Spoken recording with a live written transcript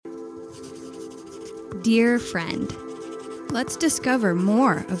Dear friend, let's discover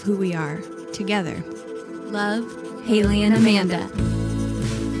more of who we are together. Love, Haley and Amanda.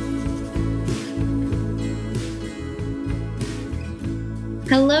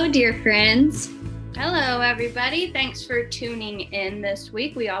 Hello, dear friends. Hello, everybody. Thanks for tuning in this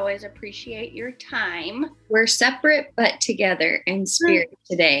week. We always appreciate your time. We're separate but together in spirit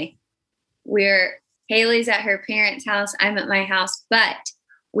today. Haley's at her parents' house. I'm at my house, but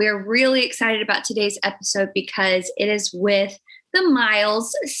we're really excited about today's episode because it is with the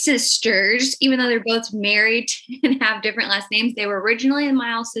Miles sisters. Even though they're both married and have different last names, they were originally the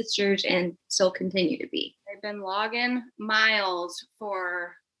Miles sisters and still continue to be. They've been logging miles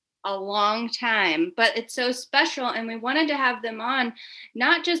for a long time, but it's so special. And we wanted to have them on,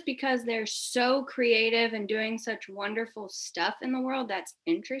 not just because they're so creative and doing such wonderful stuff in the world that's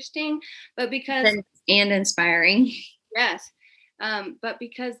interesting, but because... And inspiring. Yes. But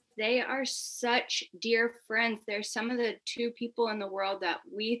because they are such dear friends. They're some of the two people in the world that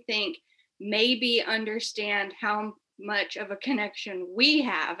we think maybe understand how much of a connection we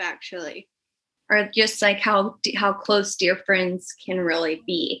have, actually. Or just like how close dear friends can really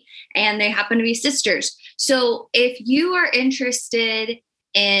be. And they happen to be sisters. So if you are interested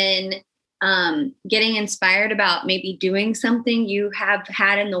in getting inspired about maybe doing something you have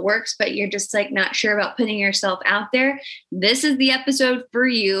had in the works, but you're just like not sure about putting yourself out there, this is the episode for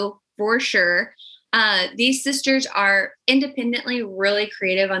you for sure. These sisters are independently really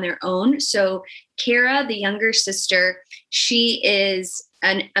creative on their own. So Kara, the younger sister, she is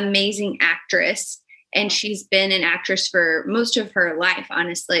an amazing actress, and she's been an actress for most of her life,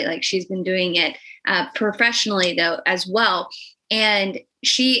 honestly. Like, she's been doing it professionally though as well. And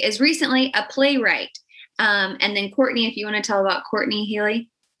she is recently a playwright. And then Courtney, if you want to tell about Courtney, Haley.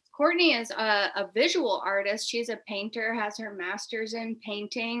 Courtney is a visual artist. She's a painter, has her master's in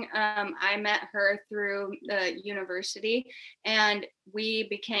painting. I met her through the university, and we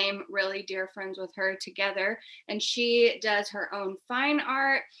became really dear friends with her together. And she does her own fine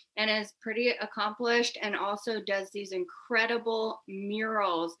art and is pretty accomplished, and also does these incredible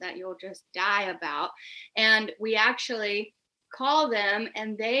murals that you'll just die about. And we actually call them,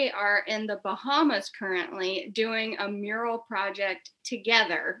 and they are in the Bahamas currently doing a mural project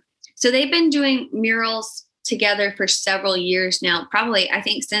together. So they've been doing murals together for several years now. Probably, I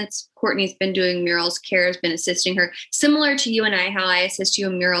think since Courtney's been doing murals, Kara's been assisting her. Similar to you and I, how I assist you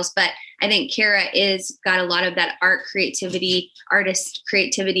in murals, but I think Kara is got a lot of that artist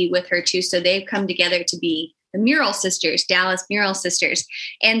creativity with her too. So they've come together to be the Mural Sisters, Dallas Mural Sisters.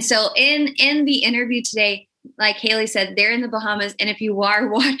 And so in the interview today, like Haley said, they're in the Bahamas. And if you are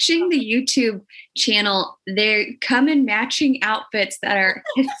watching the YouTube channel, they come in matching outfits that are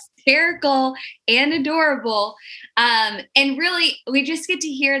hysterical and adorable. And really, we just get to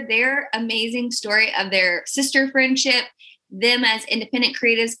hear their amazing story of their sister friendship, them as independent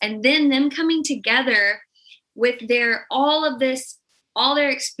creatives, and then them coming together with all their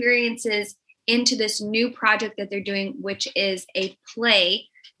experiences into this new project that they're doing, which is a play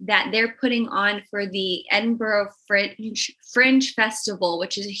that they're putting on for the Edinburgh Fringe Festival,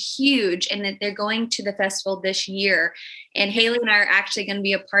 which is huge, and that they're going to the festival this year. And Haley and I are actually going to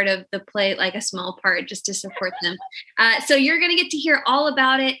be a part of the play, like a small part, just to support them. So you're going to get to hear all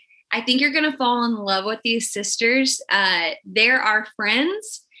about it. I think you're going to fall in love with these sisters. They're our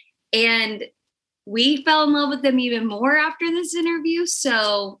friends, and we fell in love with them even more after this interview.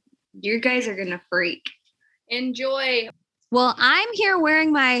 So you guys are going to freak. Enjoy. Well, I'm here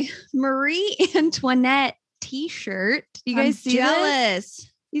wearing my Marie Antoinette t-shirt. Do you guys see this?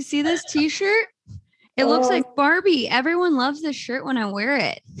 You see this t-shirt? It looks like Barbie. Everyone loves this shirt when I wear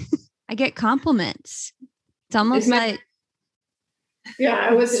it. I get compliments. It's almost like...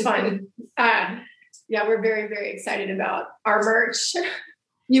 Yeah, it was fun. Yeah, we're very, very excited about our merch.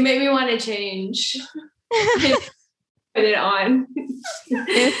 You made me want to change. Put it on.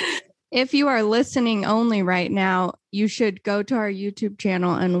 If you are listening only right now, you should go to our YouTube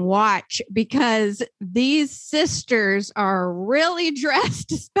channel and watch, because these sisters are really dressed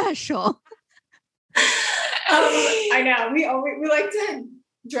special. I know. We like to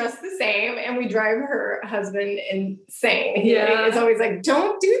dress the same, and we drive her husband insane. Yeah. It's always like,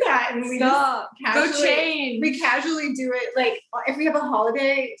 don't do that. And we Stop. just Go change. We casually do it. Like, if we have a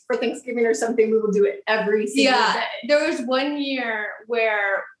holiday for Thanksgiving or something, we will do it every single day. There was one year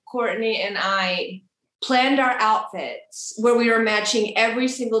where Courtney and I planned our outfits where we were matching every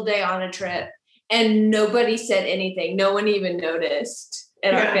single day on a trip, and nobody said anything. No one even noticed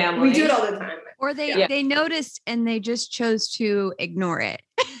in our family. We do it all the time. Or they noticed and they just chose to ignore it.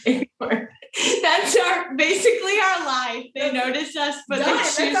 That's basically our life. They notice us, but they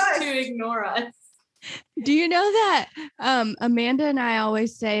choose to ignore us. Do you know that Amanda and I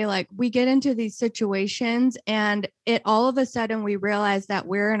always say, like, we get into these situations and it all of a sudden we realize that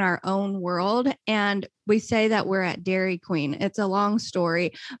we're in our own world, and we say that we're at Dairy Queen. It's a long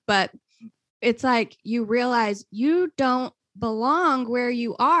story, but it's like you realize you don't belong where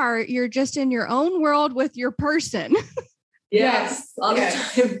you are. You're just in your own world with your person. Yes. All the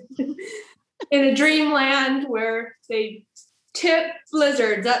time. In a dreamland where they tip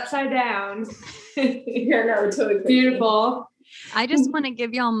blizzards upside down. Yeah, no, totally Beautiful. I just want to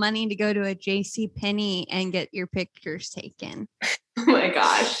give y'all money to go to a JC Penney and get your pictures taken. Oh my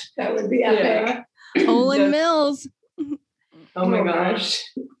gosh. That would be epic. Yeah. Olin Mills. Oh my gosh.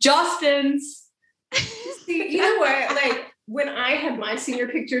 Justin's. See, you know what? Like when I had my senior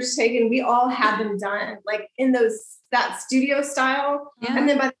pictures taken, we all had them done like in that studio style. Yeah. And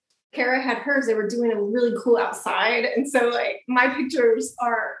then by the Kara had hers, they were doing them really cool outside. And so like my pictures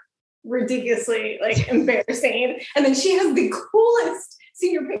are ridiculously like embarrassing. And then she has the coolest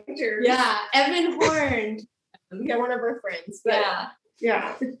senior pictures. Yeah. Evan Horn. Yeah, one of her friends. But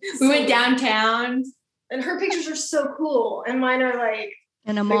yeah. We went downtown. And her pictures are so cool. And mine are like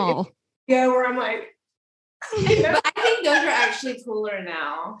In a mall. Yeah, where I'm like, you know? But I think those are actually cooler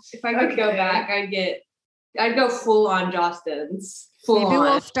now. If I could go back, I'd go full on Justin's. Maybe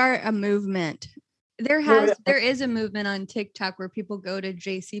we'll start a movement. There is a movement on TikTok where people go to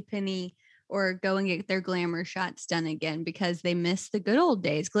JCPenney or go and get their glamour shots done again because they miss the good old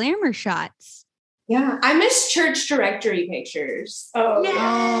days. Glamour shots. Yeah. I miss church directory pictures. Oh,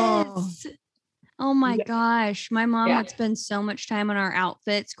 Yes. Oh my gosh. My mom would spend so much time on our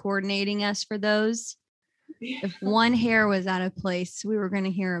outfits, coordinating us for those. If one hair was out of place, we were going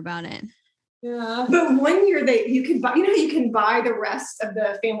to hear about it. Yeah. But one year you can buy the rest of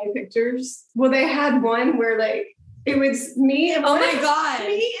the family pictures. Well, they had one where like it was me and oh my god,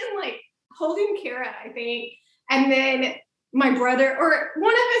 me and like holding Kara, I think, and then my brother or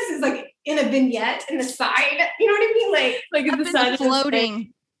one of us is like in a vignette in the side. You know what I mean? Like in the side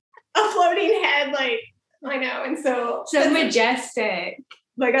floating, a floating head. Like I know, and so majestic.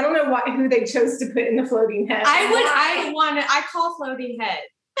 Like I don't know who they chose to put in the floating head. I call floating head.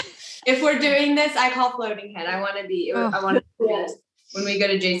 If we're doing this, I call floating head. I want to be when we go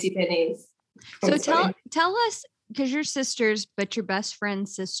to JCPenney's. So tell us, because you're sisters, but your best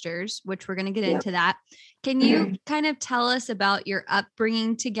friend's sisters, which we're going to get into that. Can you kind of tell us about your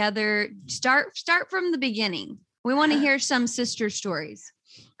upbringing together? Start from the beginning. We want to hear some sister stories.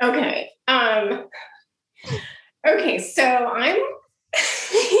 Okay. Okay. So I'm.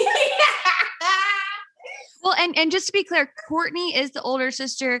 Well, and just to be clear, Courtney is the older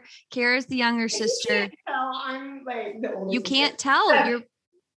sister. Kara's the younger sister. I'm like the older. You can't tell. I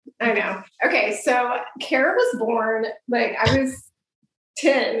know. Okay, so Kara was born like I was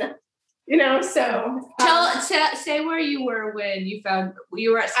 10. You know, so say where you were when you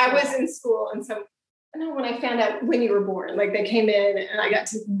were at school. I was in school, and so when I found out when you were born, like they came in, and I got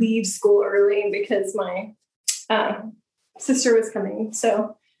to leave school early because my sister was coming.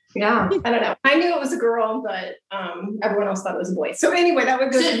 So. Yeah, I don't know. I knew it was a girl, but everyone else thought it was a boy. So anyway, that would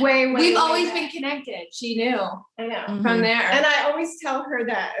go way. We've always been connected. She knew. I know from there, and I always tell her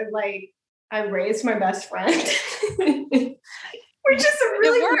that like I raised my best friend, which is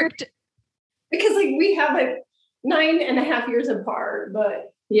really worked because like we have like 9.5 years apart.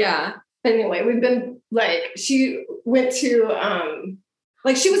 But yeah, anyway, we've been like she went to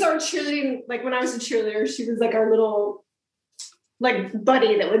like she was our cheerleading. Like when I was a cheerleader, she was like our little. Like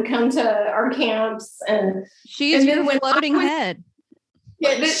buddy that would come to our camps and she's your floating head.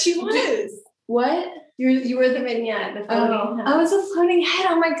 Yeah, she was. What? You were the vignette, the floating head. I was a floating head.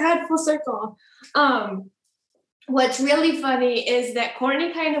 Oh my God, full circle. What's really funny is that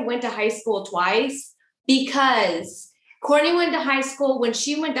Courtney kind of went to high school twice because Courtney went to high school when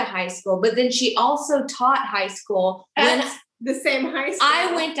she went to high school, but then she also taught high school at the same high school.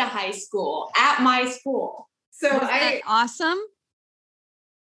 I went to high school at my school. So that awesome.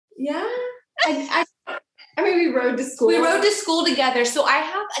 Yeah. I mean, we rode to school. We rode to school together. So I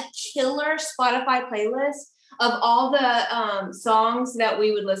have a killer Spotify playlist of all the songs that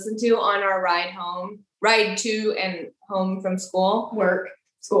we would listen to on our ride to and home from school.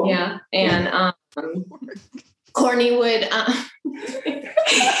 School. Yeah. And Courtney would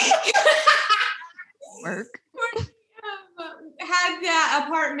work. Had that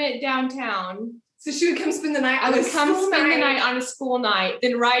apartment downtown. So she would come spend the night. I would come spend the night on a school night,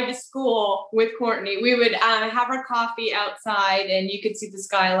 then ride to school with Courtney. We would have our coffee outside, and you could see the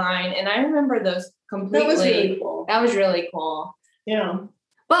skyline. And I remember those completely. That was really cool. That was really cool. Yeah,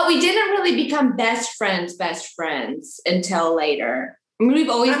 but we didn't really become best friends until later. I mean, we've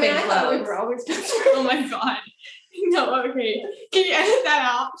always been I thought we close. were always best friends. Oh my God. No, okay. Can you edit that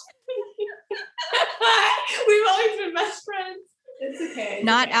out? We've always been best friends. It's okay.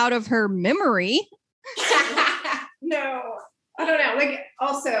 Not out of her memory. No, I don't know. Like,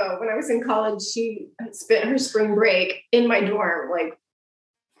 also, when I was in college, she spent her spring break in my dorm, like,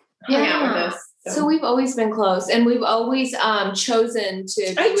 hung out with us. So we've always been close, and we've always chosen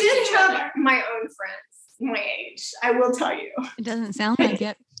to. I did have my own friends my age. I will tell you. It doesn't sound like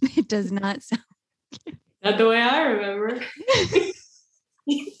it. It does not sound. Not the way I remember.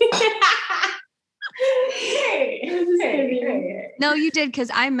 Hey. No, you did,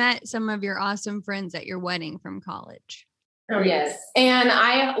 because I met some of your awesome friends at your wedding from college. Oh yes, and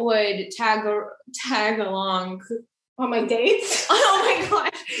I would tag along On my dates. Oh my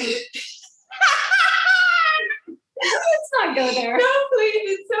gosh. Let's not go there. No, please.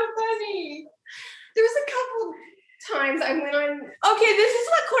 It's so funny. There was a couple times I went on. Okay, this is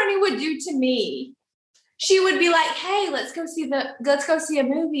what Courtney would do to me. She would be like, "Hey, let's go see a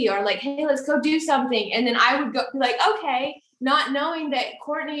movie," or like, "Hey, let's go do something." And then I would go be like, "Okay," not knowing that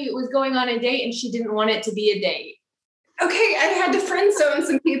Courtney was going on a date and she didn't want it to be a date. Okay, I had to friend zone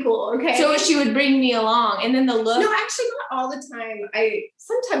some people. Okay, So she would bring me along, and then the look. No, actually, not all the time.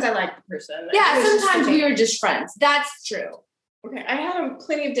 Sometimes I like the person. Yeah, It was just sometimes a we date. were just friends. That's true. Okay, I had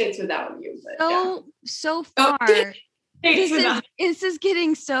plenty of dates without you, but yeah. So Oh, far. This is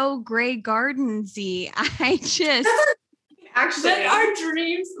getting so Grey Gardensy. I just Actually, That's our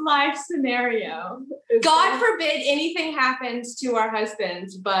dreams life scenario. God forbid anything happens to our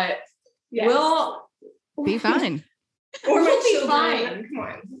husbands, but yes. we'll be fine. Or my we'll be children. fine. Come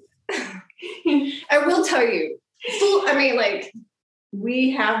on. I will tell you.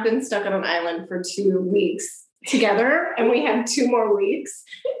 We have been stuck on an island for 2 weeks together, and we have 2 more weeks.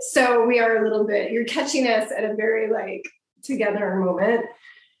 So we are a little bit. You're catching us at a very together moment.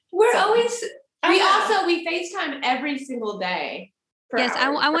 We're So- always. We FaceTime every single day. for Yes, I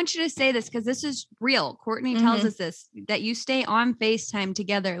hours. want you to say this because this is real. Courtney tells us this, that you stay on FaceTime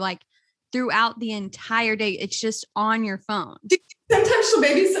together throughout the entire day. It's just on your phone. Sometimes she'll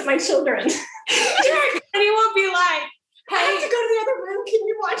babysit my children. And he will be like, I have to go to the other room. Can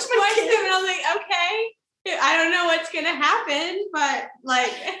you watch my kids? and I'm like, okay. I don't know what's gonna happen, but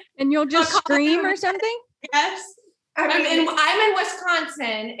And you'll just I'll call scream them. or something? yes. I'm in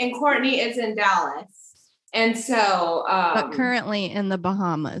Wisconsin, and Courtney is in Dallas, and so But currently in the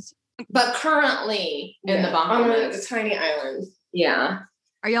Bahamas. currently in the on a Bahamas. tiny island. Yeah.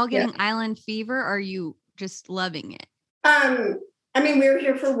 Are y'all getting island fever or are you just loving it? We're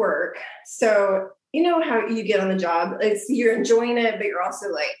here for work. So you know how you get on the job. You're enjoying it, but you're also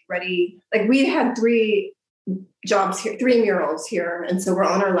ready. We had 3 jobs here, 3 murals here. And so we're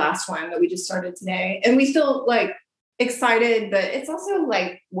on our last one that we just started today. And we feel excited, but it's also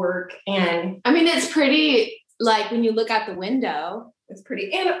work. And It's pretty, when you look out the window. it's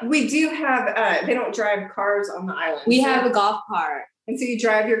pretty. And we do have, they don't drive cars on the island. We have a golf cart. And so you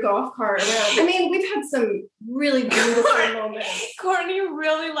drive your golf cart around. We've had some really beautiful moments Courtney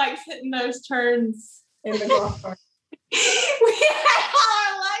really likes hitting those turns. in the golf cart. We had all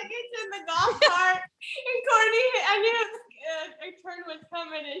our luggage in the golf cart, and Courtney, I knew a turn was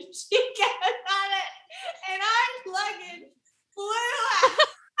coming, and she got on it, and our luggage flew out.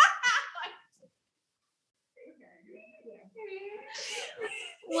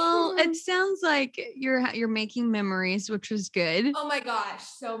 Well, it sounds like you're making memories, which was good. Oh my gosh,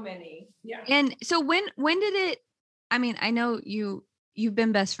 so many. Yeah. And so when did it, I know you've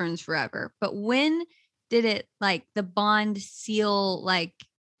been best friends forever, but when did it the bond seal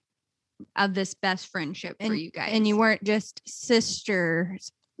of this best friendship for you guys? And you weren't just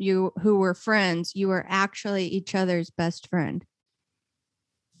sisters, who were friends, you were actually each other's best friend.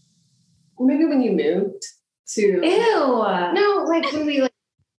 Maybe when you moved to Ew. no, when we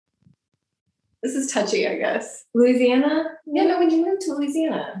this is touchy, I guess. Louisiana? Yeah, no, when you moved to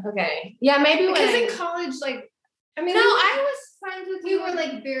Louisiana. Okay. Yeah, maybe Because when in college, I was friends with we were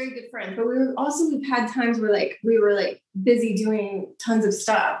very good friends, but we've had times where we were busy doing tons of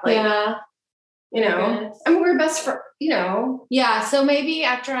stuff. yeah. We're best friends, Yeah, so maybe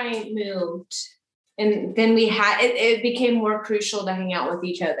after I moved, and then we had it became more crucial to hang out with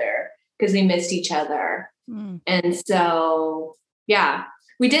each other because we missed each other. And so, yeah,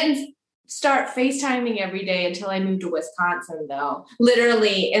 we didn't start FaceTiming every day until I moved to Wisconsin, though.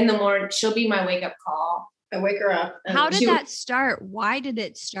 Literally in the morning, she'll be my wake up call. I wake her up. And How did that start? Why did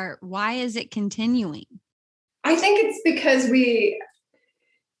it start? Why is it continuing? I think it's because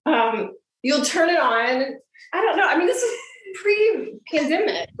you'll turn it on. I don't know. This is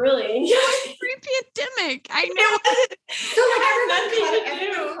pre-pandemic, really. Pre pandemic. I know. So like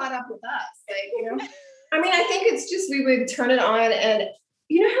everyone caught up with us. Like, I mean, I think it's just we would turn it on and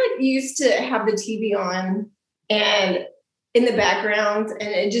how like you used to have the TV on and in the background and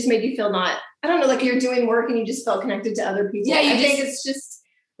it just made you feel I don't know, like you're doing work and you just felt connected to other people. Yeah, I think it's just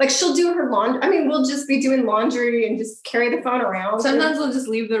like she'll do her laundry. I mean, we'll just be doing laundry and just carry the phone around. Sometimes we'll just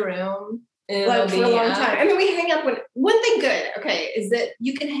leave the room. Like for a long time. I mean, we hang up one thing good, okay, is that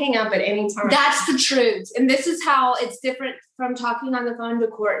you can hang up at any time. That's the truth. And this is how it's different from talking on the phone to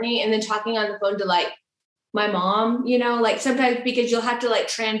Courtney and then talking on the phone to like my mom, like sometimes because you'll have to like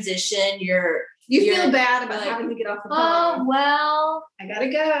transition you feel bad about having to get off the phone. Oh, well, I gotta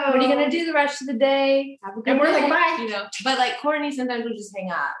go. What are you gonna do the rest of the day? Have a good and we're day. Like, bye. But like Courtney, sometimes we'll just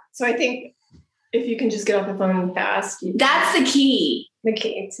hang up. So I think if you can just get off the phone fast, that's the key. The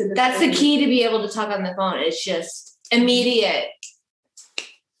key to the That's the key to be able to talk on the phone. It's just immediate.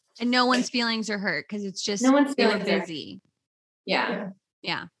 And no one's feelings are hurt because it's just no one's feeling busy. Yeah.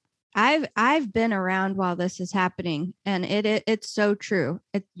 I've been around while this is happening and it's so true.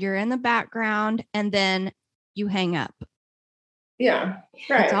 You're in the background and then you hang up. Yeah.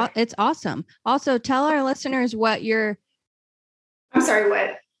 Right. It's awesome. Also tell our listeners what I'm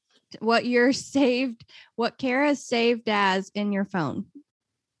sorry, what you're saved, what Kara's saved as in your phone.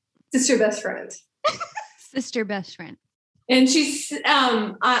 Sister best friend. Sister best friend. And she's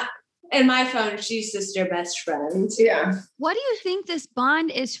in my phone, she's sister best friend. Yeah. What do you think this bond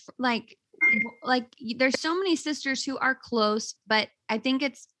is like? Like there's so many sisters who are close, but I think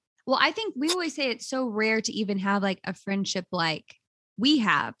I think we always say it's so rare to even have like a friendship like we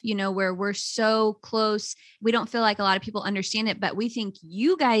have, where we're so close. We don't feel like a lot of people understand it, but we think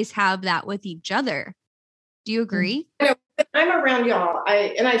you guys have that with each other. Do you agree? I'm around y'all.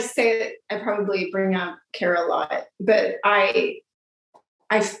 I say that I probably bring up Kara a lot, but I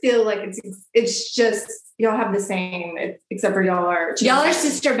feel like it's just y'all have the same, except for y'all are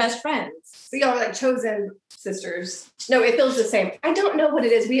sister best friends. So y'all are like chosen sisters. No, it feels the same. I don't know what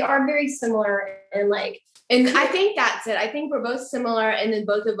it is. We are very similar and I think that's it. I think we're both similar, and then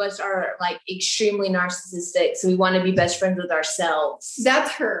both of us are like extremely narcissistic. So we want to be best friends with ourselves.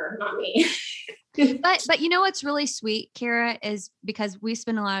 That's her, not me. But you know what's really sweet, Kara, is because we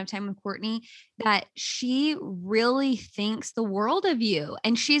spend a lot of time with Courtney, that she really thinks the world of you.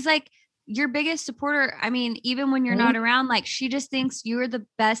 And she's like your biggest supporter. I mean, even when you're not around, like she just thinks you're the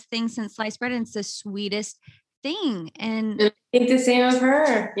best thing since sliced bread. And it's the sweetest thing. And I think the same of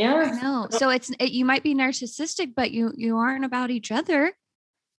her. Yeah. I know. So you might be narcissistic, but you aren't about each other.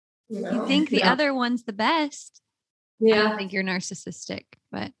 No, you think the other one's the best. Yeah. I don't think you're narcissistic,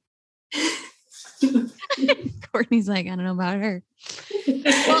 but Courtney's like, I don't know about her.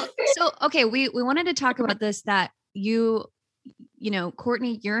 Well, so, okay. We wanted to talk about this, that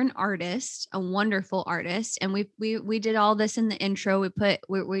Courtney, you're an artist, a wonderful artist. And we did all this in the intro.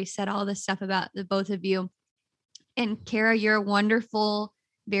 We said all this stuff about the both of you. And Kara, you're a wonderful,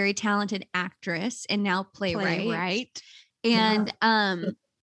 very talented actress and now playwright. And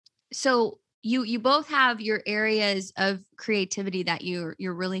so you both have your areas of creativity that you're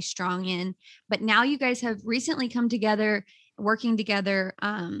really strong in, but now you guys have recently come together, working together,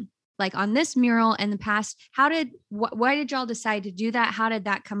 like on this mural in the past. Why did y'all decide to do that? How did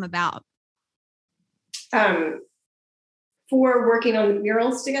that come about? For working on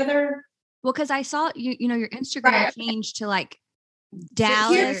murals together. Well, because I saw your Instagram changed to like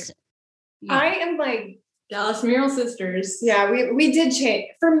Dallas. I am like Dallas Mural Sisters. Yeah, we did change.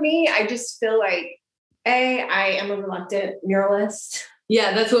 For me, I just feel like I am a reluctant muralist.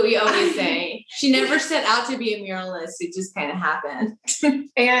 Yeah, that's what we always say. She never set out to be a muralist. It just kind of happened.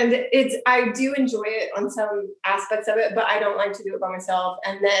 And I do enjoy it on some aspects of it, but I don't like to do it by myself.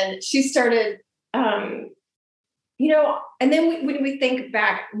 And then she started, and then when we think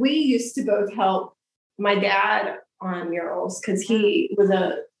back, we used to both help my dad on murals because he was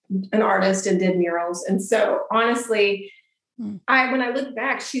an artist and did murals. And so honestly, when I look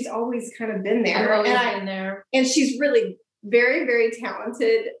back, she's always kind of been there. And she's really very, very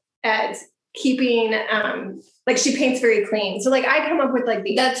talented at keeping, she paints very clean. So like I come up with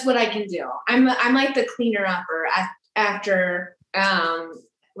that's what I can do. I'm like the cleaner upper after,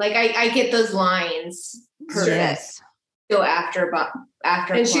 I get those lines. Yes. Go after.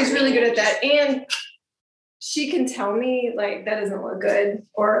 And she's really good at that. And she can tell me that doesn't look good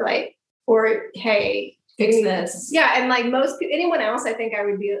or hey, fix this. Yeah. And anyone else, I think I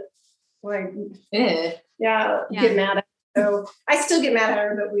would be get mad at her. So I still get mad at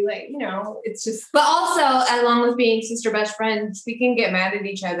her, but we it's just. But also, along with being sister best friends, we can get mad at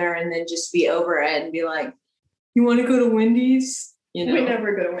each other and then just be over it and be like, you want to go to Wendy's? You know, We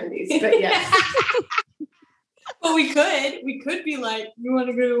never go to Wendy's, but yes. But we could be like, you want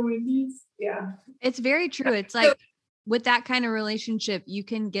to go to Wendy's? Yeah. It's very true. It's like with that kind of relationship, you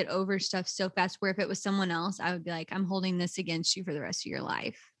can get over stuff so fast where if it was someone else, I would be like, I'm holding this against you for the rest of your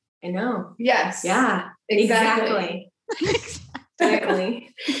life. I know. Yes. Yeah, exactly.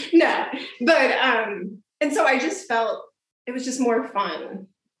 Exactly. No, but, and so I just felt it was just more fun.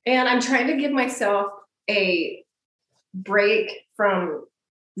 And I'm trying to give myself a break from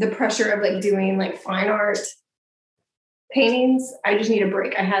the pressure of like doing like fine art paintings. I just need a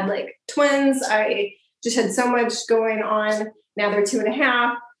break. I had like twins. I just had so much going on. Now they're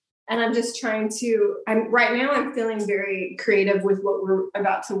 2.5. And I'm just trying to, right now I'm feeling very creative with what we're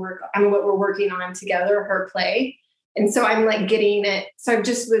about to work on, what we're working on together, her play. And so I'm like getting it. So I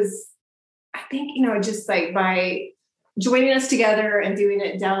just was, I think, just like by joining us together and doing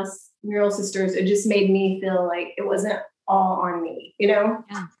it, Dallas Mural Sisters, it just made me feel like it wasn't all on me, Yeah.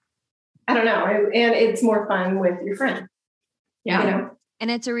 I don't know. And it's more fun with your friend. Yeah.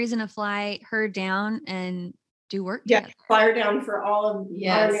 And it's a reason to fly her down and do work. Yeah. Together. Fly her down for all of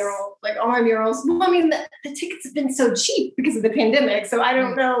our murals, like all my murals. Well, I mean, the tickets have been so cheap because of the pandemic. So I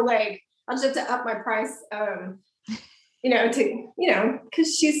don't know, like, I'll just have to up my price,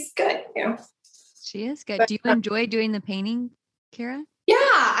 because she's good, She is good. But, Do you enjoy doing the painting, Kara? Yeah,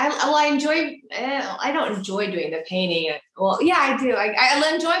 I enjoy. I don't enjoy doing the painting. Well, yeah, I do.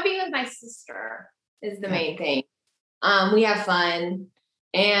 I enjoy being with my sister. Is the main thing. We have fun,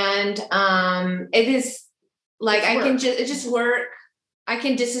 and it is like it's just work. I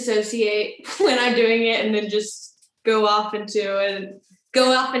can disassociate when I'm doing it, and then just go off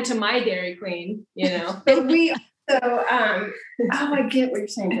into my Dairy Queen. But we also, I get what you're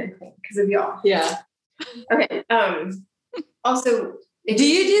saying, Dairy Queen, because of y'all. Yeah. Okay. Also. Do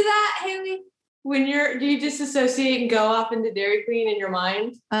you do that, Haley? Do you disassociate and go off into Dairy Queen in your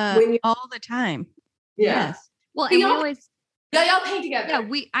mind? All the time. Yeah. Yes. Well, and we always y'all paint together.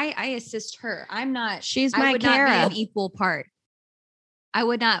 Yeah, I assist her. I'm not. She's I my would Kara. not be an equal part. I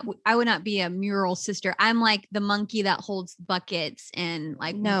would not be a mural sister. I'm like the monkey that holds buckets and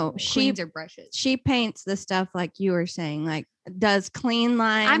like cleans her brushes. She paints the stuff like you were saying, like does clean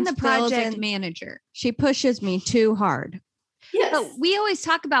lines. I'm the project manager. She pushes me too hard. Yes. But we always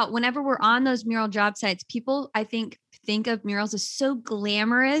talk about whenever we're on those mural job sites, people I think of murals as so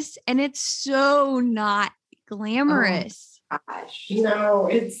glamorous, and it's so not glamorous. Oh, gosh. No,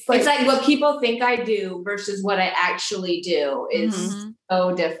 it's like what people think I do versus what I actually do is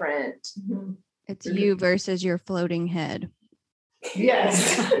so different. Mm-hmm. It's you versus your floating head.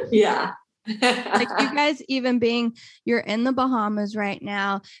 Yes. Yeah. Like you guys you're in the Bahamas right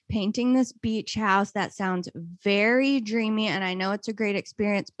now painting this beach house that sounds very dreamy, and I know it's a great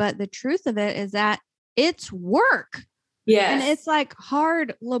experience, but the truth of it is that it's work. Yes. And it's like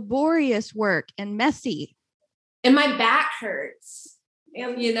hard, laborious work and messy. And my back hurts.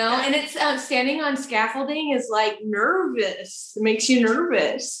 And it's standing on scaffolding is like nervous. It makes you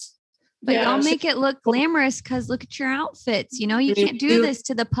nervous. But y'all make it look glamorous because look at your outfits. You can't do this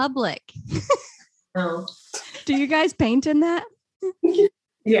to the public. No. Do you guys paint in that?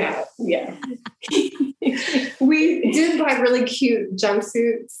 Yeah. We did buy really cute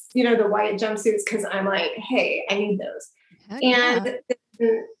jumpsuits, the white jumpsuits, because I'm like, hey, I need those. Heck And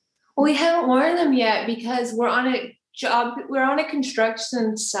we haven't worn them yet because we're on a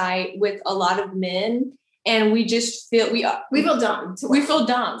construction site with a lot of men. And we just feel we feel dumb. We feel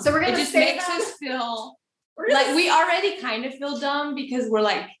dumb. So we're gonna it just say makes that. us feel like we already kind of feel dumb because we're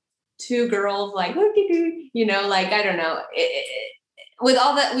like two girls, like like I don't know. With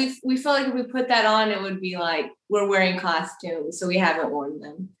all that, we feel like if we put that on, it would be like we're wearing costumes. So we haven't worn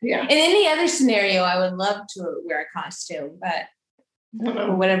them. Yeah. In any other scenario, I would love to wear a costume, but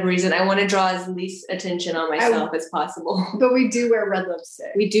for whatever reason, I want to draw as least attention on myself as possible. But we do wear red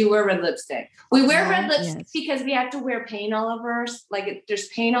lipstick. We do wear red lipstick. We wear red lipstick because we have to wear paint all over us. Like there's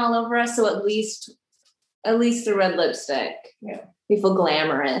paint all over us. So at least the red lipstick. Yeah. We feel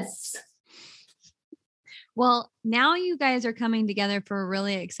glamorous. Well, now you guys are coming together for a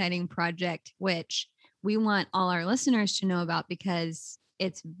really exciting project, which we want all our listeners to know about because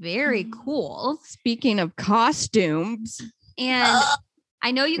it's very cool. Speaking of costumes. And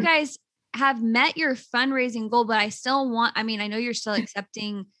I know you guys have met your fundraising goal, but I know you're still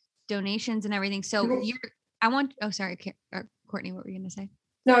accepting donations and everything. So sorry, Courtney, what were you going to say?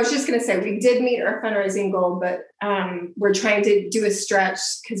 No, I was just going to say we did meet our fundraising goal, but we're trying to do a stretch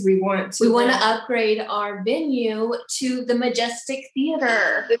because we want to upgrade our venue to the Majestic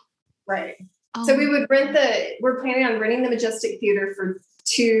Theater. Right. So we're planning on renting the Majestic Theater for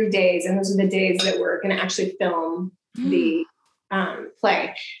 2 days. And those are the days that we're going to actually film the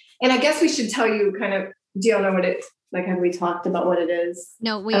play. And I guess we should tell you kind of, do you know what it, like, have we talked about what it is?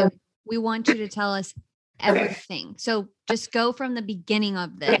 No, we want you to tell us everything. Okay. So just go from the beginning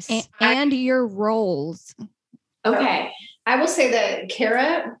of this. And your roles. Okay. I will say that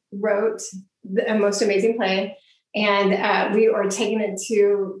Kara wrote the most amazing play, and we are taking it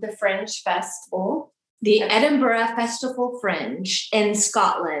to the Fringe Festival. The Edinburgh Festival Fringe in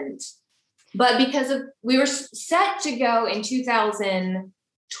Scotland. But because of, we were set to go in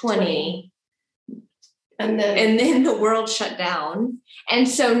 2020, and then the world shut down. And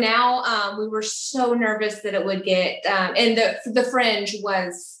so now we were so nervous that it would get, and the Fringe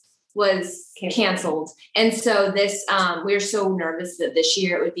was canceled. And so this, we were so nervous that this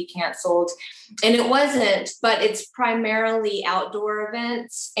year it would be canceled, and it wasn't, but it's primarily outdoor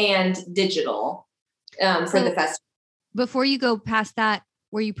events and digital for the festival. Before you go past that,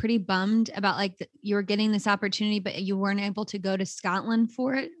 were you pretty bummed about like you were getting this opportunity, but you weren't able to go to Scotland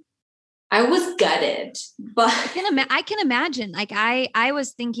for it? I was gutted, but I can imagine. Like I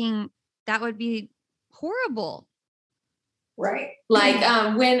was thinking that would be horrible. Right. Like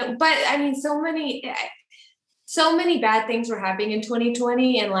but I mean, so many bad things were happening in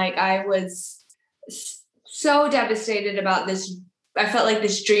 2020. And like, I was so devastated about this. I felt like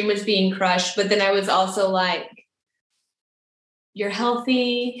this dream was being crushed, but then I was also like, you're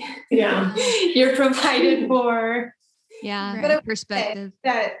healthy. Yeah. You're provided for. Yeah. Right. But perspective.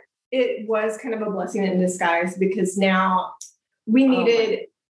 That it was kind of a blessing in disguise, because now we needed,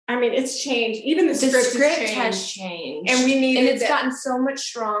 I mean, it's changed. Even the script has changed. And we needed, and it's gotten so much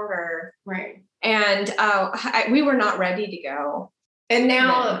stronger. Right. And we were not ready to go. And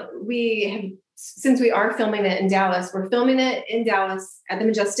now we have, since we are filming it in Dallas, we're filming it in Dallas at the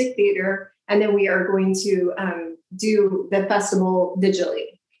Majestic Theater. And then we are going to do the festival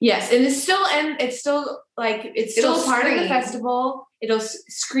digitally. Yes. And it's still part of the festival. It'll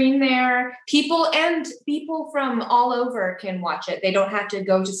screen there. People from all over can watch it. They don't have to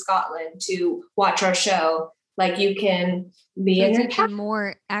go to Scotland to watch our show. Like, you can be in your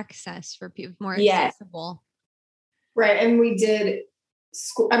more access for people, more accessible. Right. And we did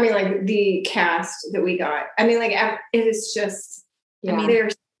like the cast that we got. I mean, like, it is just,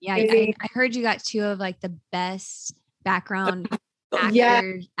 I heard you got 2 of like the best background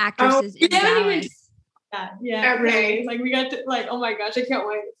actresses in Dallas. Yeah, right. Like, we got to, like, oh my gosh, I can't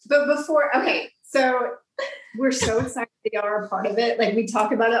wait. But so we're so excited that y'all are a part of it. Like, we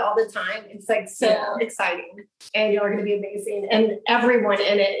talk about it all the time. It's like so exciting, and y'all are going to be amazing. And everyone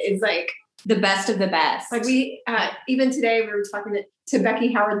in it is like the best of the best. Like, we even today we were talking to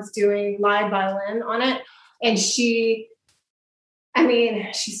Becky Howard's doing live violin on it, and she's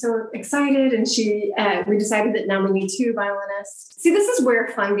so excited, and we decided that now we need 2 violinists. See, this is where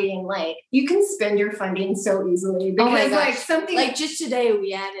funding, like, you can spend your funding so easily, because like something like just today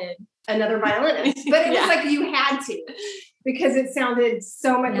we added another violinist, but it was like you had to, because it sounded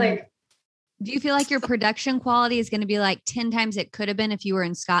so much like. Do you feel like your production quality is going to be like 10 times it could have been if you were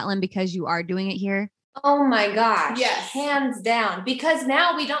in Scotland, because you are doing it here? Oh my gosh. Yes. Hands down. Because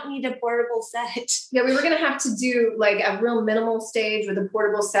now we don't need a portable set. Yeah, we were going to have to do like a real minimal stage with a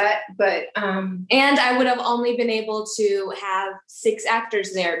portable set, but and I would have only been able to have 6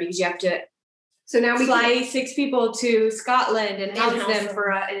 actors there, because you have to now we fly 6 people to Scotland and house them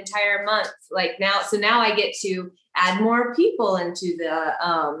for an entire month. Like, now I get to add more people into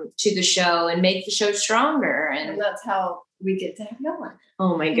the show and make the show stronger. And that's how we get to have Noah.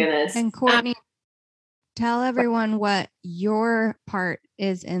 Oh my goodness. And Courtney, tell everyone what your part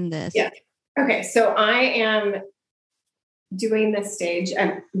is in this. Yeah. Okay. So I am doing the stage.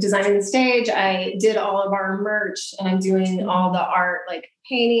 I'm designing the stage. I did all of our merch, and I'm doing all the art, like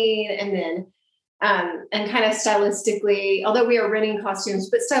painting, and then and kind of stylistically, although we are renting costumes,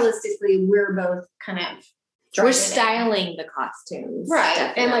 but stylistically we're both kind of styling the costumes. Right.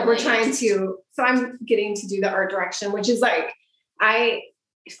 Definitely. And like, we're trying to, so I'm getting to do the art direction, which is like, I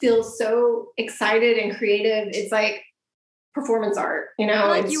feel so excited and creative. It's like performance art, I feel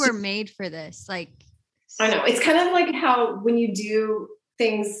like you were made for this. Like, I know, it's kind of like how when you do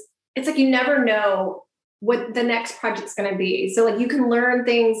things, it's like, you never know what the next project's going to be. So like, you can learn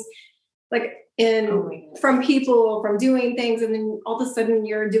things like from people, from doing things. And then all of a sudden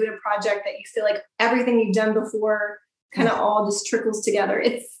you're doing a project that you feel like everything you've done before kind of all just trickles together.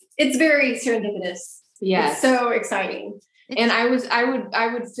 It's very serendipitous. Yeah. It's so exciting. And I would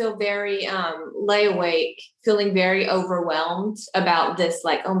feel very, lay awake, feeling very overwhelmed about this.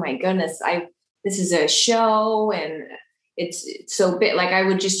 Like, oh my goodness, this is a show, and it's so big. Like, I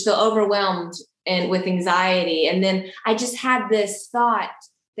would just feel overwhelmed and with anxiety. And then I just had this thought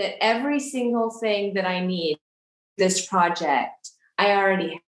that every single thing that I need this project, I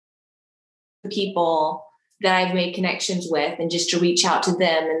already have people that I've made connections with, and just to reach out to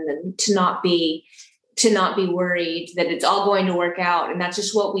them, and then to not be worried that it's all going to work out. And that's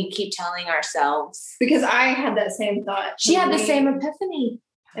just what we keep telling ourselves. Because I had that same thought. She had the same epiphany.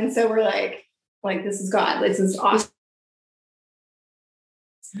 And so we're like, this is God. This is awesome.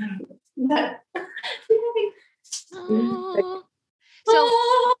 So,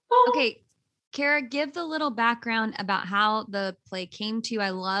 okay, Kara, give the little background about how the play came to you. I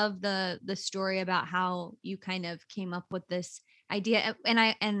love the story about how you kind of came up with this idea.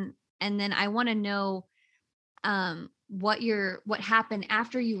 And then I want to know what happened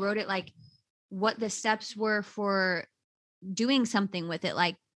after you wrote it, like what the steps were for doing something with it,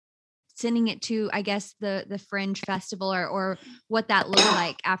 like sending it to, I guess, the Fringe Festival, or what that looked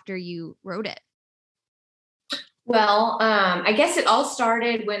like after you wrote it. Well, I guess it all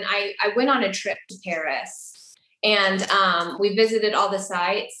started when I went on a trip to Paris, and we visited all the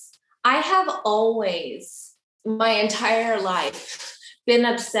sites. I have always, my entire life, been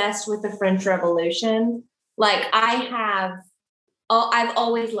obsessed with the French Revolution. Like I've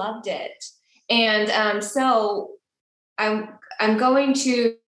always loved it. And so I'm going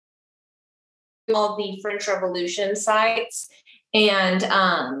to all the French Revolution sites, and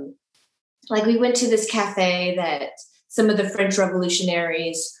like we went to this cafe that some of the French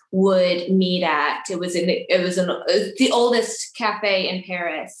revolutionaries would meet at. It was the oldest cafe in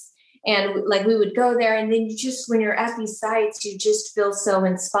Paris. And like we would go there, and then you just, when you're at these sites, you just feel so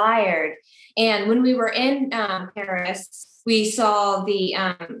inspired. And when we were in Paris, we saw the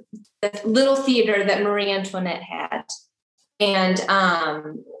little theater that Marie Antoinette had. And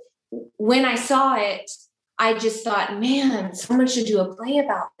when I saw it, I just thought, man, someone should do a play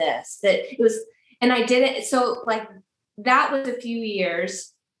about this. And I did it. So like that was a few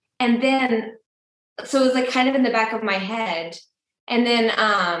years. And then, so it was like kind of in the back of my head. And then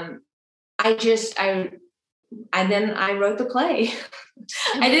I wrote the play.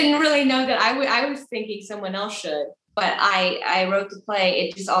 I didn't really know that I was thinking someone else should, but I wrote the play.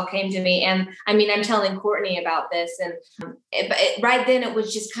 It just all came to me. And I mean, I'm telling Courtney about this, and right then it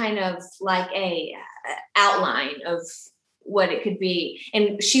was just kind of like a outline of what it could be.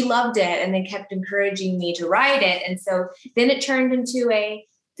 And she loved it, and they kept encouraging me to write it. And so then it turned into a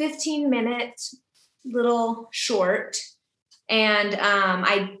 15-minute little short. And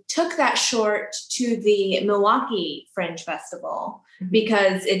I took that short to the Milwaukee Fringe Festival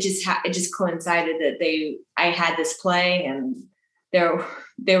because it just coincided that I had this play, and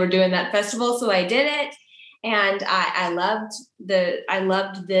they were doing that festival, so I did it, and I loved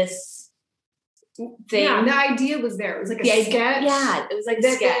this thing. Yeah, the idea was there. It was like a sketch. Yeah, it was like a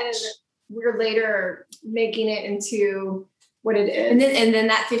sketch. We're later making it into what it is. And then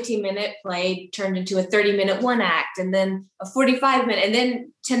that 15-minute play turned into a 30-minute one act, and then a 45-minute, and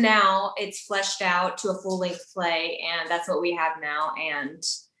then to now it's fleshed out to a full-length play, and that's what we have now. And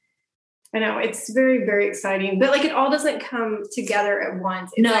I know it's very, very exciting, but like it all doesn't come together at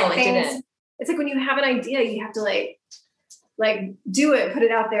once. It's it didn't. It's like when you have an idea, you have to like do it, put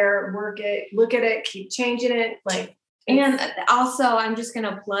it out there, work it, look at it, keep changing it. And also, I'm just going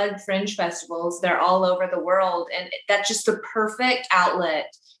to plug Fringe festivals. They're all over the world. And that's just the perfect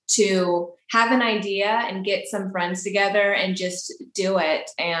outlet to have an idea and get some friends together and just do it.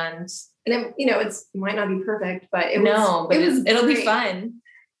 And then, it might not be perfect, but it'll be fun.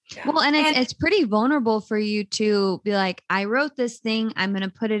 Yeah. Well, and it's pretty vulnerable for you to be like, I wrote this thing, I'm going to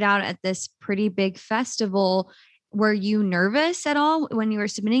put it out at this pretty big festival. Were you nervous at all when you were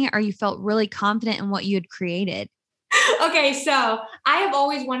submitting it, or you felt really confident in what you had created? Okay, so I have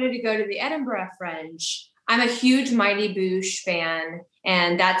always wanted to go to the Edinburgh Fringe. I'm a huge Mighty Boosh fan,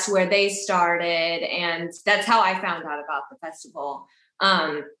 and that's where they started, and that's how I found out about the festival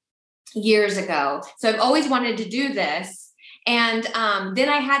years ago. So I've always wanted to do this, and then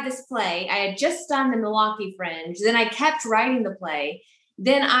I had this play. I had just done the Milwaukee Fringe. Then I kept writing the play.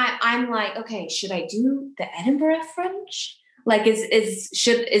 Then I'm like, okay, should I do the Edinburgh Fringe? Like,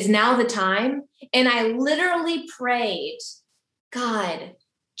 is now the time? And I literally prayed, God,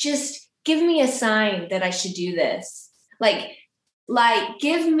 just give me a sign that I should do this. Like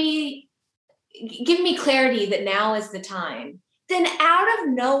give me clarity that now is the time. Then out of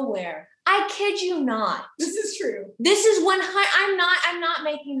nowhere, I kid you not. This is true. This is 100. I'm not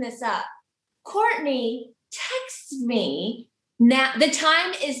making this up. Courtney texts me now. The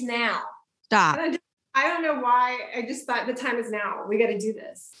time is now. Stop. I don't know why. I just thought the time is now. We got to do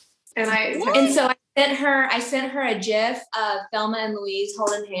this. And so I sent her a GIF of Thelma and Louise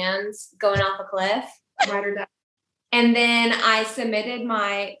holding hands going off a cliff. Ride or die. And then I submitted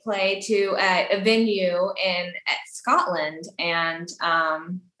my play to a venue in Scotland, and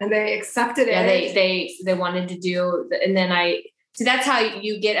they accepted it. Yeah, they wanted to do, and then so that's how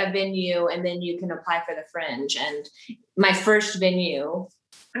you get a venue, and then you can apply for the Fringe. And my first venue,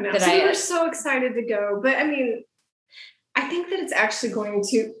 I know. So we were so excited to go, but I mean, I think that it's actually going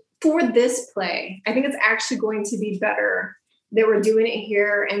to, for this play, I think it's actually going to be better that we're doing it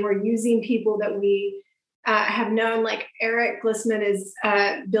here and we're using people that we have known. Like Eric Glissman is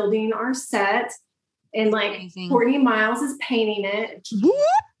building our set, and like amazing. Courtney Miles is painting it.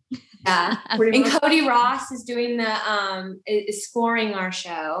 Yeah, and Cody Ross is doing is scoring our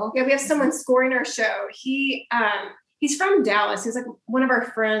show. Yeah, we have someone scoring our show. He's from Dallas. He's like one of our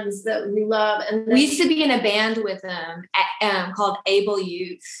friends that we love. And we used to be in a band with him called Able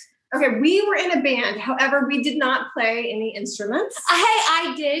Youth. Okay, we were in a band. However, we did not play any instruments. Hey,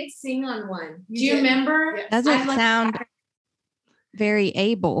 I did sing on one. Do you remember? Yes. Doesn't sound very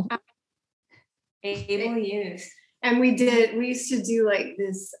able. Able Youth. And we used to do like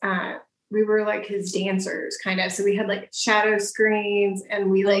this, we were like his dancers kind of. So we had like shadow screens, and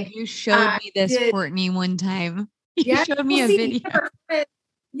we you showed me this, Courtney, one time. You showed me a video.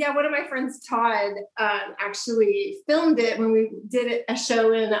 Yeah, one of my friends, Todd, actually filmed it when we did a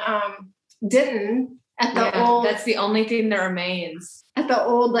show in Denton at the old. That's the only thing that remains at the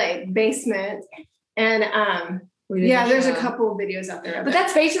old like basement, and there's a couple of videos out there. But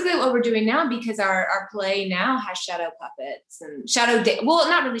that's basically what we're doing now, because our play now has shadow puppets and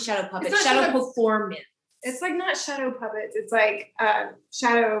not really shadow puppets, shadow performance. It's like not shadow puppets. It's like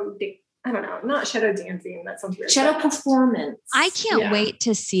shadow. I don't know, not shadow dancing. That sounds weird. Shadow performance. I can't wait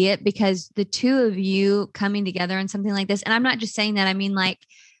to see it, because the two of you coming together on something like this, and I'm not just saying that, I mean, like,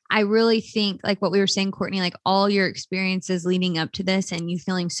 I really think like what we were saying, Courtney, like all your experiences leading up to this and you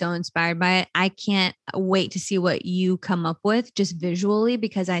feeling so inspired by it. I can't wait to see what you come up with just visually,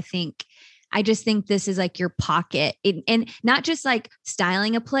 because I just think this is like your pocket, and not just like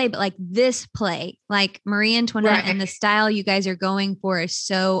styling a play, but like this play, like Marie Antoinette, and the style you guys are going for is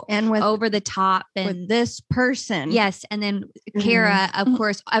so over the top, and with this person. Yes. And then Kara, of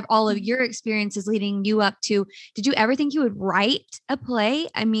course, all of your experiences leading you up to, did you ever think you would write a play?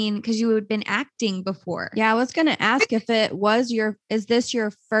 I mean, because you had been acting before. Yeah. I was going to ask if it was is this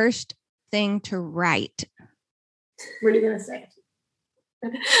your first thing to write? What are you going to say?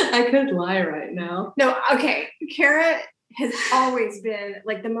 I could lie right now. No, okay. Kara has always been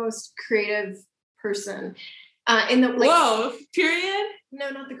like the most creative person in the like. Whoa! Period. No,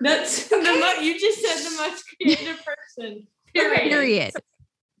 not the. That's okay. You just said the most creative person. Period.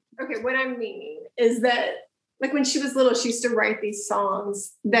 Okay, what I'm meaning is that like when she was little, she used to write these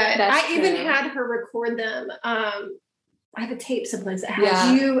songs that I even had her record them. I have a tape someplace that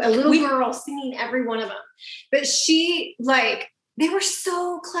has a little girl singing every one of them, but she like. They were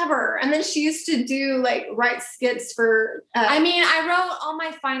so clever. And then she used to do write skits for. I wrote all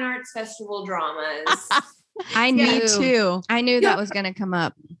my fine arts festival dramas. I knew too. I knew that was going to come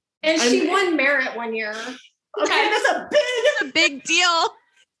up. And she won merit one year. Okay, that's a big deal.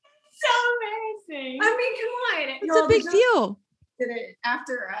 So amazing. I mean, come on. It's a big deal. Did it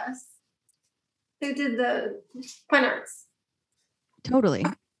after us? Who did the fine arts? Totally.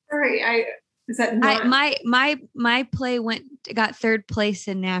 Sorry, is that not? My play got third place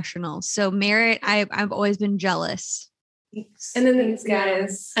in nationals. So merit, I've always been jealous. Thanks. And then these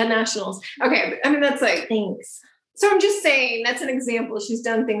guys at nationals. Okay, I mean that's like thanks. So I'm just saying that's an example. She's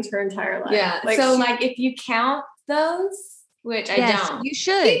done things her entire life. Yeah. If you count those, which I don't, you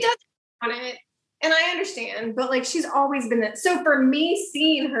should. She does on it, and I understand, but she's always been that. So for me,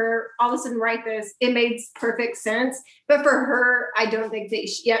 seeing her all of a sudden write this, it made perfect sense. But for her, I don't think that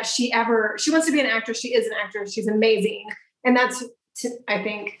she wants to be an actress. She is an actress. She's amazing, and that's I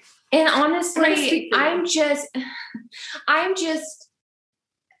think. And honestly, I'm just.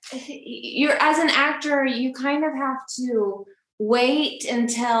 You're as an actor, you kind of have to wait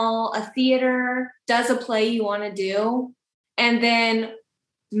until a theater does a play you want to do, and then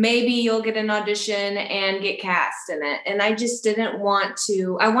maybe you'll get an audition and get cast in it. And I just didn't want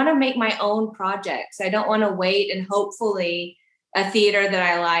to. I want to make my own projects. I don't want to wait and hopefully a theater that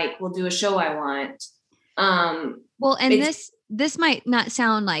I like will do a show I want. Well, and this might not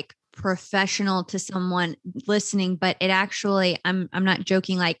sound like professional to someone listening, but it actually, I'm not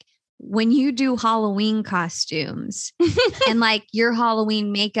joking. Like when you do Halloween costumes and your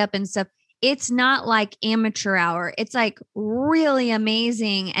Halloween makeup and stuff, it's not like amateur hour. It's really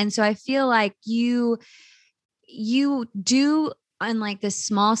amazing. And so I feel like you do on this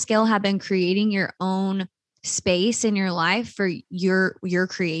small scale have been creating your own space in your life for your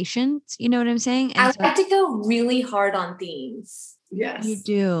creations. You know what I'm saying? And I like to go really hard on themes. Yes, you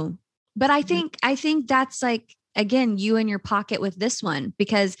do. But I think that's again, you in your pocket with this one,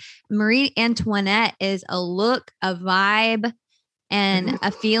 because Marie Antoinette is a look, a vibe, and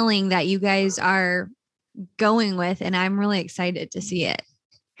a feeling that you guys are going with. And I'm really excited to see it.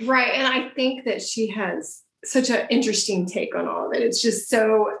 Right. And I think that she has such an interesting take on all of it. It's just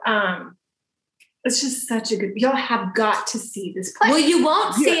so, it's just such a good, y'all have got to see this play. Well, you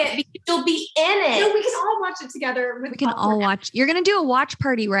won't see it because you'll be in it. No, we can all watch it together. We can all watch. You're going to do a watch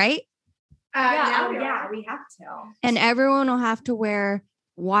party, right? Yeah, we have to. And everyone will have to wear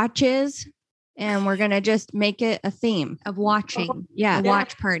watches, and we're going to just make it a theme of watching. Yeah. A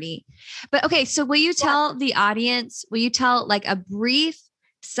watch party. But okay, so will you tell the audience, will you tell like a brief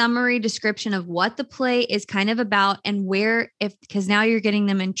summary description of what the play is kind of about, and where, because now you're getting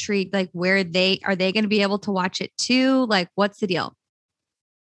them intrigued, like where are they going to be able to watch it too? Like, what's the deal?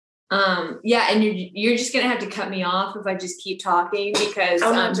 Yeah, and you're just gonna have to cut me off if I just keep talking, because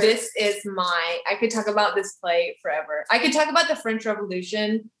this is I could talk about this play forever. I could talk about the French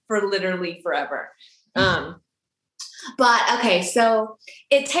Revolution for literally forever. But okay, so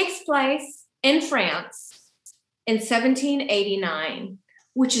it takes place in France in 1789,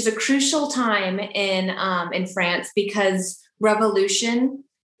 which is a crucial time in France because revolution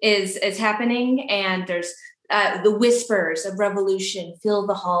is happening, and there's the whispers of revolution fill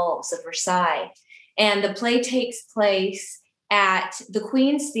the halls of Versailles. And the play takes place at the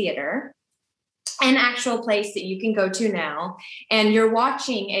Queen's Theater, an actual place that you can go to now. And you're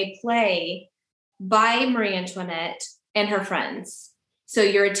watching a play by Marie Antoinette and her friends. So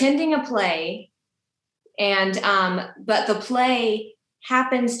you're attending a play, and but the play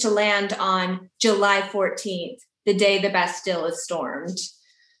happens to land on July 14th, the day the Bastille is stormed.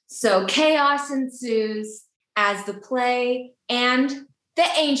 So chaos ensues as the play and the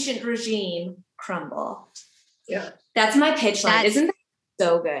ancient regime crumble. Yeah. That's my pitch line. Isn't that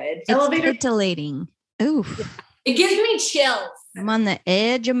so good? It's titillating. Oof. It gives me chills. I'm on the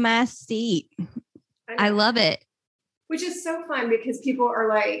edge of my seat. I love it. Which is so fun because people are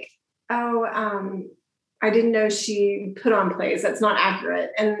like, oh, I didn't know she put on plays. That's not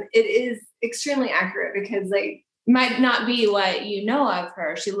accurate. And it is extremely accurate because like, might not be what you know of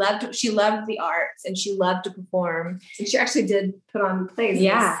her. She loved the arts and she loved to perform. And she actually did put on plays in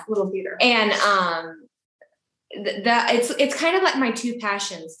this little theater. And that it's kind of like my two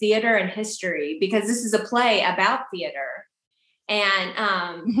passions, theater and history, because this is a play about theater.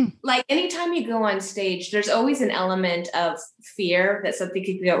 And like anytime you go on stage, there's always an element of fear that something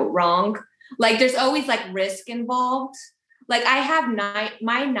could go wrong. Like there's always like risk involved. Like I have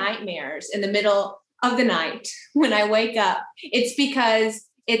my nightmares in the middle of the night when I wake up. It's because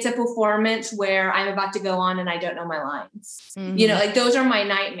it's a performance where I'm about to go on and I don't know my lines. Mm-hmm. You know, like those are my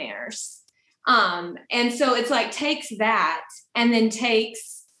nightmares. And so it's like takes that and then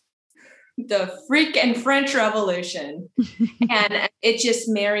takes the freaking French Revolution and it just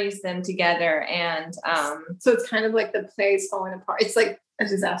marries them together. And so it's kind of like the play's falling apart. It's like a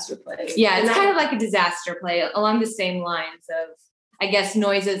disaster play. Yeah, it's kind of like a disaster play along the same lines of, I guess,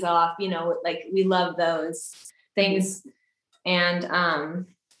 Noises Off, you know, like we love those things. And,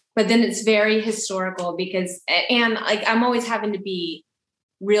 but then it's very historical because, and like, I'm always having to be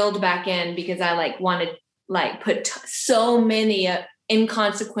reeled back in because I like want to like put so many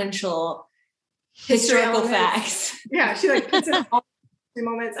inconsequential historical facts. Yeah. She like puts in all the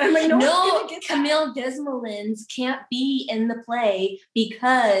moments. I'm like, no, Camille Desmoulins can't be in the play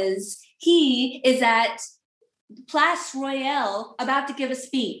because he is at Place Royale about to give a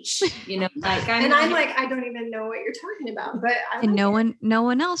speech, you know, like I'm like, I don't even know what you're talking about, but and no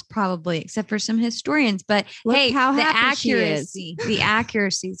one else probably except for some historians, but look, hey, how the accuracy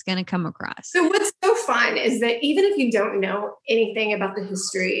is going to come across. So what's so fun is that even if you don't know anything about the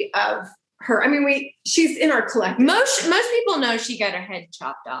history of her, I mean, she's in our collective. Most people know she got her head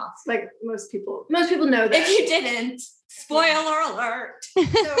chopped off. Like most people know that. If you didn't, spoiler alert. So,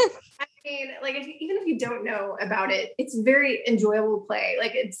 I mean, like even if you don't know about it, it's a very enjoyable play.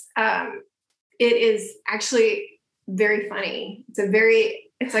 Like it is actually very funny.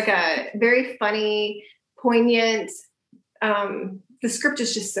 It's like a very funny, poignant. The script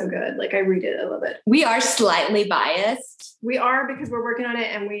is just so good. Like I read it, I love it. We are slightly biased. We are because we're working on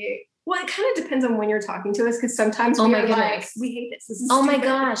it, and well, it kind of depends on when you're talking to us because sometimes we hate this. This is oh my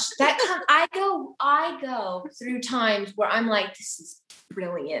gosh, I go through times where I'm like, this is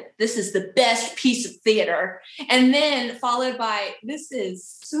brilliant. This is the best piece of theater, and then followed by this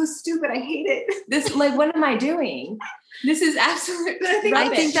is so stupid. I hate it. This like, what am I doing? This is absolutely. I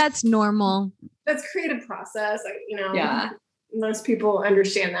think that's normal. That's creative process. You know. Yeah. Most people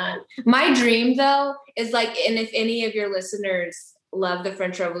understand that. My dream though is like, and if any of your listeners love the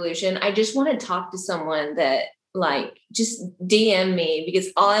French Revolution, I just want to talk to someone that like just DM me, because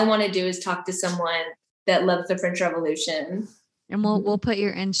all I want to do is talk to someone that loves the French Revolution. And we'll put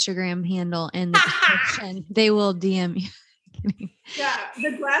your Instagram handle in the description. They will DM you. Yeah,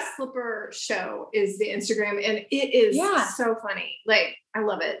 the Glass Slipper Show is the Instagram, and it is so funny. Like, I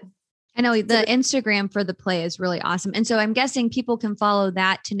love it. I know the Instagram for the play is really awesome. And so I'm guessing people can follow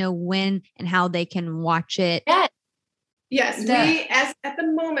that to know when and how they can watch it. Yes, we, as at the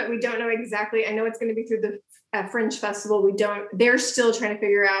moment, we don't know exactly. I know it's going to be through the Fringe Festival. They're still trying to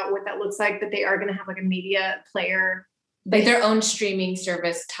figure out what that looks like, but they are going to have like a media player, like their own streaming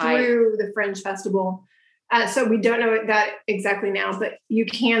service type through the Fringe Festival. So we don't know that exactly now, but you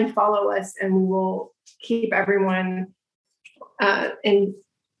can follow us and we will keep everyone in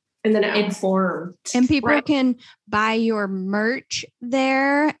the know. Informed. And people can buy your merch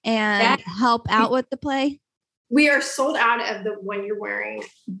there and help out with the play. We are sold out of the one you're wearing,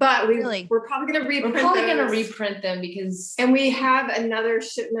 but we're probably going to reprint. We're probably going to reprint them because, and we have another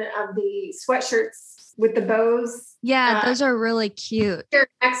shipment of the sweatshirts with the bows. Yeah, those are really cute. They're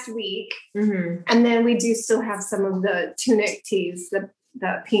next week, and then we do still have some of the tunic tees, the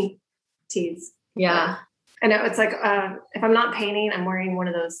pink tees. Yeah, I know it's like if I'm not painting, I'm wearing one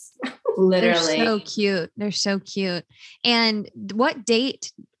of those. Literally, they're so cute. They're so cute. And what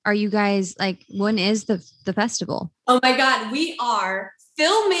date are you guys like? When is the festival? Oh my God, we are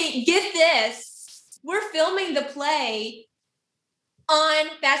filming. Get this, we're filming the play on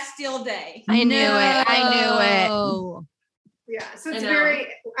Bastille Day. I knew it. Yeah, so it's very.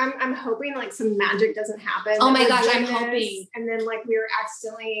 I'm hoping like some magic doesn't happen. Oh my gosh, I'm hoping. And then like we were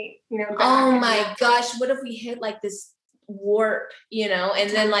accidentally, oh my gosh, what if we hit like this warp,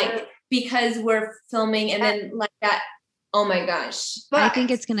 and then like because we're filming and then like that. Oh my gosh. But I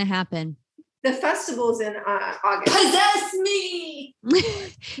think it's going to happen. The festival's in August. Possess me.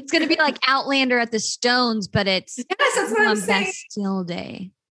 It's going to be like Outlander at the Stones, but it's that's what I'm saying. Bastille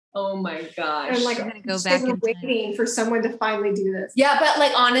Day. Oh my gosh. And like, I'm going to go back and waiting for someone to finally do this. Yeah. But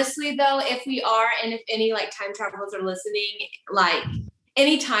like, honestly though, if we are, and if any like time travelers are listening, like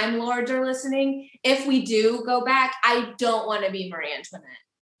any time lords are listening, if we do go back, I don't want to be Marie Antoinette.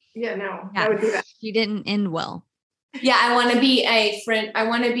 Yeah, no, I would do that. You didn't end well. Yeah, I want to be a friend. I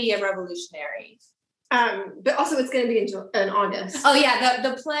want to be a revolutionary. But also it's going to be in August. Oh yeah,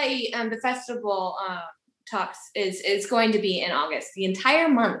 the play, the festival talks is going to be in August, the entire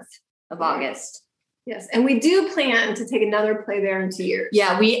month of August. Yes, and we do plan to take another play there in 2 years.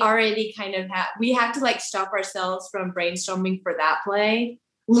 Yeah, we already kind of we have to like stop ourselves from brainstorming for that play.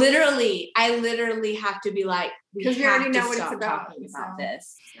 Literally, I literally have to be like, because we already know what it's about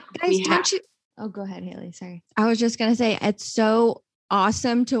this. Guys, don't you? Oh, go ahead, Haley. Sorry. I was just going to say, it's so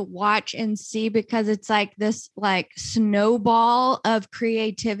awesome to watch and see because it's like this like snowball of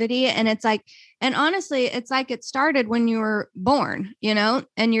creativity. And it's like, and honestly, it's like it started when you were born,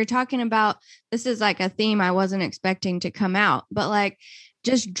 and you're talking about, this is like a theme I wasn't expecting to come out, but like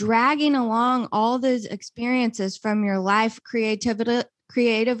just dragging along all those experiences from your life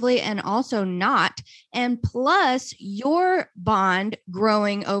creatively and also not, and plus your bond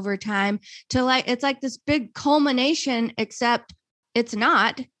growing over time to like, it's like this big culmination, except it's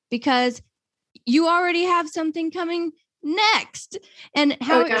not, because you already have something coming next. And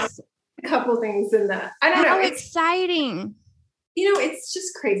how a couple things in that. I don't know. How exciting. It's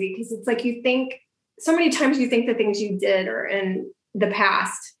just crazy because it's like you think so many times you think the things you did are in the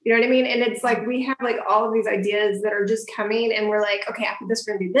past, you know what I mean? And it's like, we have like all of these ideas that are just coming and we're like, okay, after this,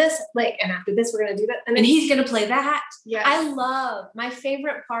 we're going to do this, like, and after this, we're going to do that. And he's going to play that. Yeah. My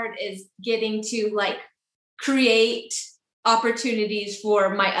favorite part is getting to like create opportunities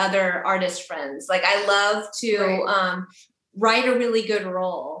for my other artist friends. Like I love to write a really good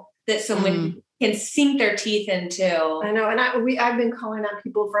role that someone can sink their teeth into. I know. And I've been calling out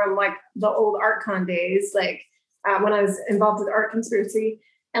people from like the old ArtCon days, like, when I was involved with Art Conspiracy,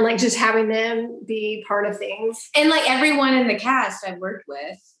 and like just having them be part of things. And like everyone in the cast I've worked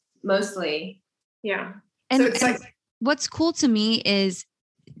with mostly. Yeah. And, so it's like, what's cool to me is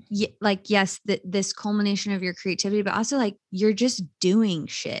like, yes, this culmination of your creativity, but also like, you're just doing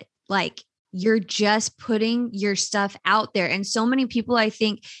shit. Like you're just putting your stuff out there. And so many people, I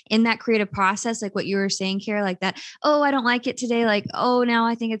think in that creative process, like what you were saying, Kara, like that, oh, I don't like it today. Like, oh, now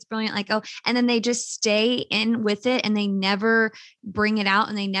I think it's brilliant. Like, oh, and then they just stay in with it and they never bring it out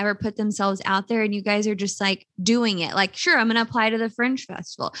and they never put themselves out there. And you guys are just like doing it. Like, sure, I'm going to apply to the Fringe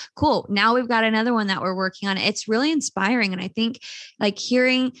Festival. Cool. Now we've got another one that we're working on. It's really inspiring. And I think like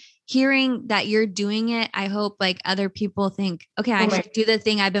hearing that you're doing it, I hope like other people think, okay, I should do the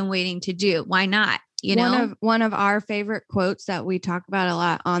thing I've been waiting to do. Why not? you know? One of our favorite quotes that we talk about a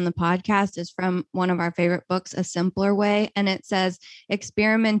lot on the podcast is from one of our favorite books, A Simpler Way. And it says,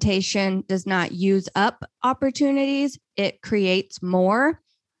 experimentation does not use up opportunities. It creates more.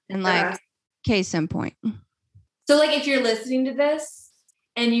 And like case in point. So like, if you're listening to this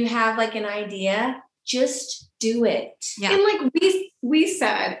and you have like an idea, just do it. Yeah. And like we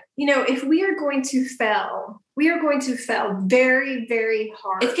said, you know, if we are going to fail, we are going to fail very, very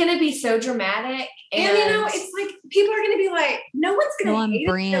hard. It's going to be so dramatic. And you know, it's like, people are going to be like, no one's going to hate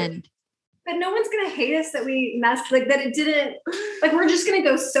brand. us. But no one's going to hate us that we messed, like that it didn't, like, we're just going to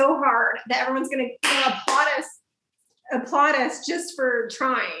go so hard that everyone's going to applaud us just for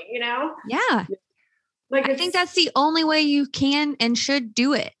trying, you know? Yeah. Like, I think that's the only way you can and should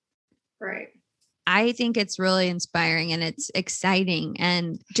do it. right. I think it's really inspiring and it's exciting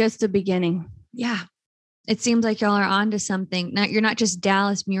and Just the beginning. yeah, it seems like y'all are onto something. You're not just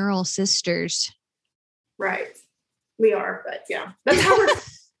Dallas Mural Sisters. Right. We are, but yeah, that's how we're,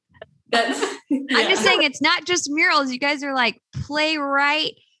 I'm just saying it's not just murals. You guys are like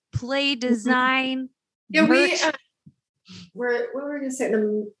playwright, play design. yeah, merch. what were we going to say?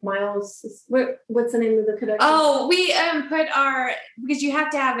 The Miles, what's the name of the production? Oh, we put because you have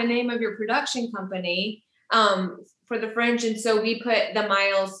to have a name of your production company for the French, and so we put the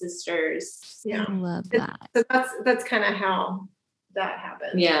Miles Sisters. Yeah. I love that. So that's kind of how that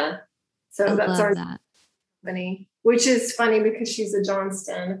happened. Yeah. So I that's love our that. company, which is funny because she's a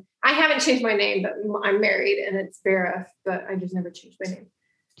Johnston. I haven't changed my name, but I'm married and it's Vera, but I just never changed my name.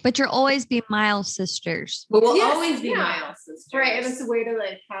 But you'll always be Miles Sisters. But we'll Yes, always be yeah. Miles Sisters. Right. And it's a way to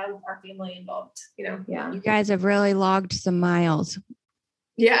like have our family involved, you know? Yeah. You guys have really logged some miles.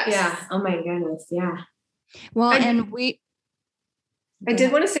 Yes. Yeah. Oh my goodness. Yeah. Well, I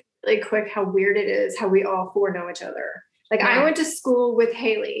did want to say really quick how weird it is how we all four know each other. Like Yeah. I went to school with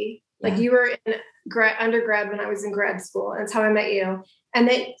Haley. Like you were in undergrad when I was in grad school. And that's how I met you. And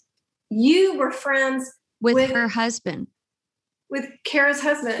that you were friends With her husband. with Kara's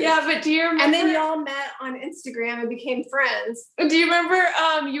husband. Yeah, but do you remember? And then y'all met on Instagram and became friends. Do you remember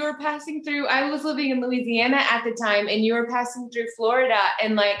you were passing through, I was living in Louisiana at the time, and you were passing through Florida,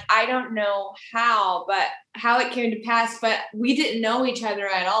 and like, I don't know how it came to pass, but we didn't know each other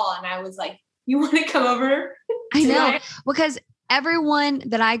at all. And I was like, you want to come over? I know, because everyone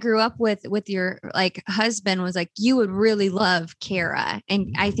that I grew up with your like husband was like, you would really love Kara.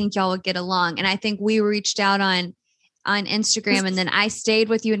 And I think y'all would get along. And I think we reached out on Instagram, and then I stayed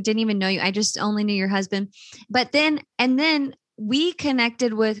with you and didn't even know you. I just only knew your husband. But then we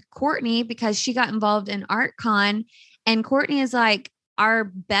connected with Courtney because she got involved in ArtCon, and Courtney is like our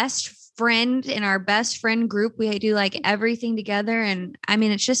best friend in our best friend group. We do like everything together. And I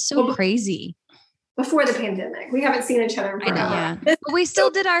mean, it's just so crazy. Before the pandemic, we haven't seen each other in forever. Yeah. But we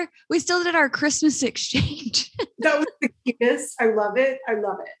still did our Christmas exchange. That was the cutest. I love it.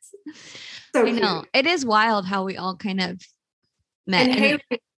 So I know. cute. It is wild how we all kind of met. And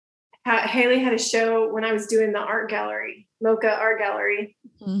Haley had a show when I was doing the art gallery, Mocha Art Gallery.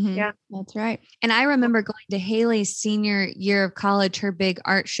 Mhm. Yeah. That's right. And I remember going to Haley's senior year of college, her big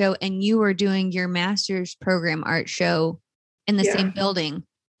art show, and you were doing your master's program art show in the same building.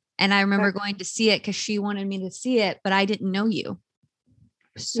 And I remember going to see it because she wanted me to see it, but I didn't know you.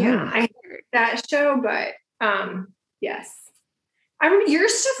 So I heard that show, but yes. I mean, your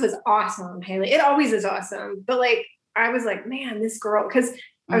stuff was awesome, Haley. It always is awesome. But like, I was like, man, this girl, because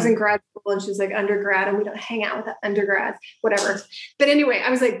I was in grad school and she was like undergrad, and we don't hang out with the undergrads, whatever. But anyway, I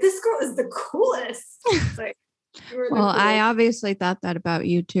was like, this girl is the coolest. It's like, Well, I obviously thought that about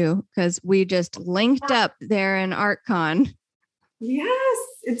you too, because we just linked up there in ArtCon. Yes,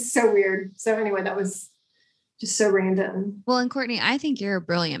 it's so weird. So anyway, that was just so random. well, and Courtney, I think you're a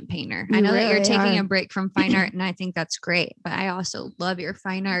brilliant painter. I You know that you're really taking are. a break from fine art, and I think that's great. But I also love your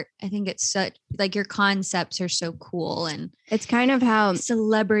fine art. I think it's such like your concepts are so cool, and It's kind of how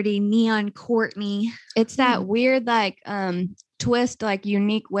celebrity neon Courtney. it's that weird, like, twist, like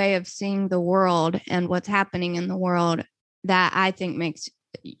unique way of seeing the world and what's happening in the world that I think makes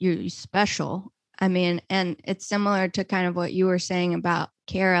you special. I mean, and it's similar to kind of what you were saying about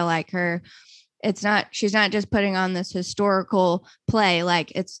Kara, like she's not just putting on this historical play,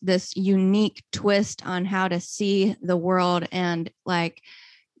 like it's this unique twist on how to see the world and like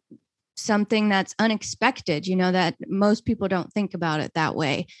something that's unexpected, that most people don't think about it that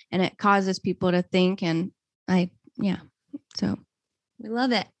way. And it causes people to think. And so We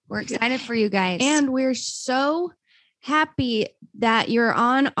love it. We're excited for you guys. and we're so happy that you're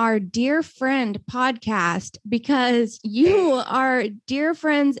on our Dear Friend podcast because you are dear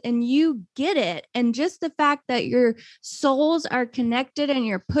friends and you get it. And just the fact that your souls are connected and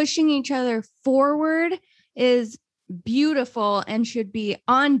you're pushing each other forward is beautiful and should be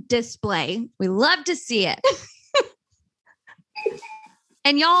on display. We love to see it.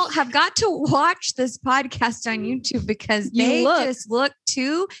 And y'all have got to watch this podcast on YouTube because they just look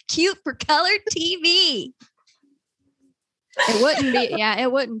too cute for colored TV.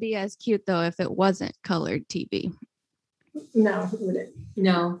 It wouldn't be as cute though if it wasn't colored TV. No, it wouldn't.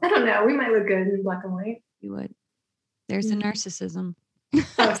 No. I don't know. We might look good in black and white. You would. There's a narcissism.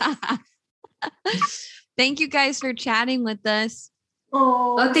 Oh. Thank you guys for chatting with us.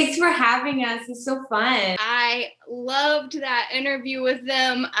 Oh, thanks for having us. It's so fun. I loved that interview with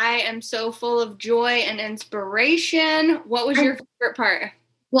them. I am so full of joy and inspiration. What was your favorite part?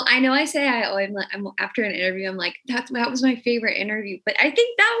 Well, I know I say I'm after an interview, I'm like, that was my favorite interview. But I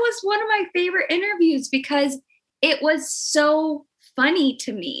think that was one of my favorite interviews because it was so funny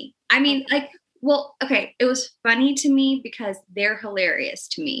to me. I mean, it was funny to me because they're hilarious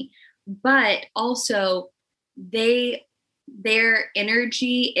to me. But also their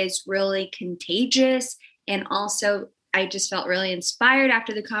energy is really contagious. And also I just felt really inspired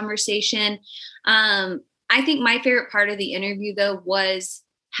after the conversation. I think my favorite part of the interview though was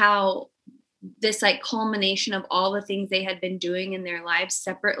how this culmination of all the things they had been doing in their lives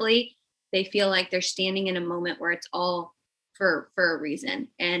separately, they feel like they're standing in a moment where it's all for a reason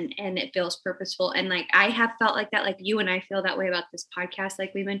and it feels purposeful. And I have felt like that, like you and I feel that way about this podcast,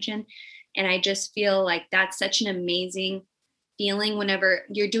 like we mentioned. And I just feel like that's such an amazing feeling whenever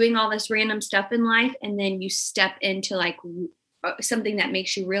you're doing all this random stuff in life and then you step into something that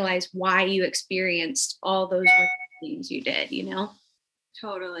makes you realize why you experienced all those things you did,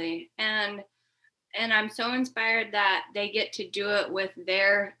 Totally. And I'm so inspired that they get to do it with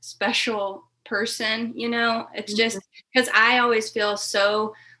their special person, it's just because I always feel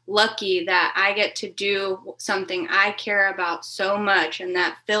so lucky that I get to do something I care about so much and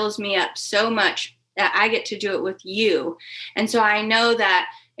that fills me up so much that I get to do it with you. And so I know that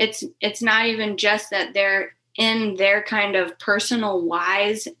it's not even just that they're in their kind of personal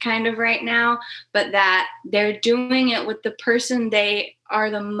whys kind of right now, but that they're doing it with the person they are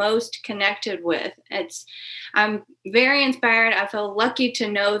the most connected with. I'm very inspired. I feel lucky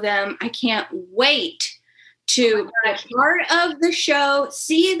to know them. I can't wait to be part of the show,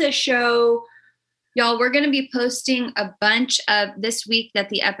 see the show. Y'all, we're going to be posting a bunch of this week that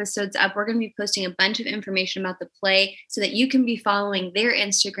the episode's up. We're going to be posting a bunch of information about the play so that you can be following their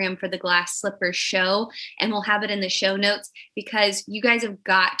Instagram for the Glass Slippers show. And we'll have it in the show notes because you guys have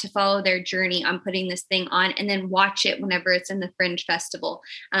got to follow their journey on putting this thing on and then watch it whenever it's in the Fringe Festival,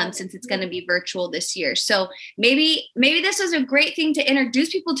 since it's going to be virtual this year. So maybe this was a great thing to introduce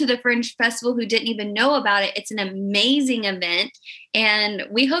people to the Fringe Festival who didn't even know about it. It's an amazing event. And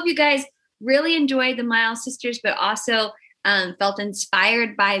we hope you guys really enjoyed the Miles sisters, but also felt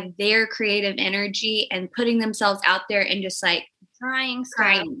inspired by their creative energy and putting themselves out there and just trying.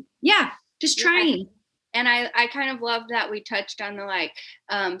 Yeah, just trying. And I kind of love that we touched on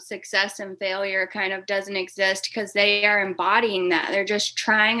the success and failure kind of doesn't exist because they are embodying that. They're just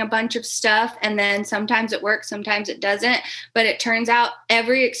trying a bunch of stuff and then sometimes it works, sometimes it doesn't. But it turns out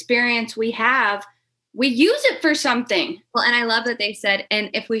every experience we have, we use it for something. Well, and I love that they said,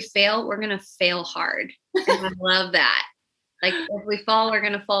 and if we fail, we're going to fail hard. And I love that. If we fall, we're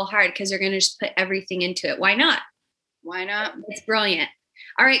going to fall hard because they're going to just put everything into it. Why not? Why not? It's brilliant.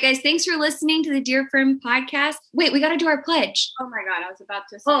 All right, guys, thanks for listening to the Dear Friend podcast. Wait, we got to do our pledge. Oh my God, I was about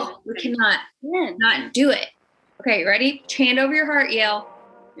to say. Oh, we cannot not do it. Okay, ready? Hand over your heart, Yale.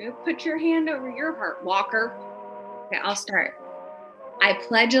 You put your hand over your heart, Walker. Okay, I'll start. I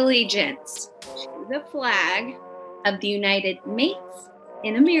pledge allegiance to the flag of the United Mates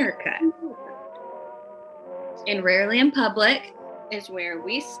in America. And rarely in public is where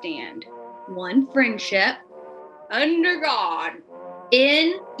we stand. One friendship. Under God.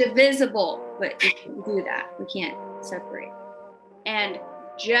 Indivisible. But we can't do that. We can't separate. And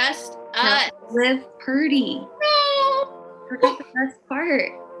just us. Live purdy. No. Forgot the best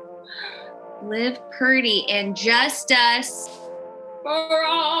part. Live purdy and just us. For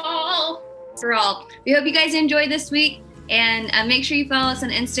all. We hope you guys enjoyed this week and make sure you follow us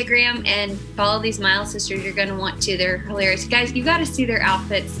on Instagram and follow these Miles sisters. You're going to want to. They're hilarious. Guys, you got to see their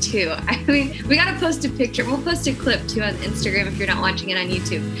outfits too. I mean, we got to post a picture. We'll post a clip too on Instagram if you're not watching it on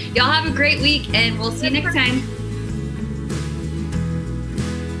YouTube. Y'all have a great week and we'll see you next time.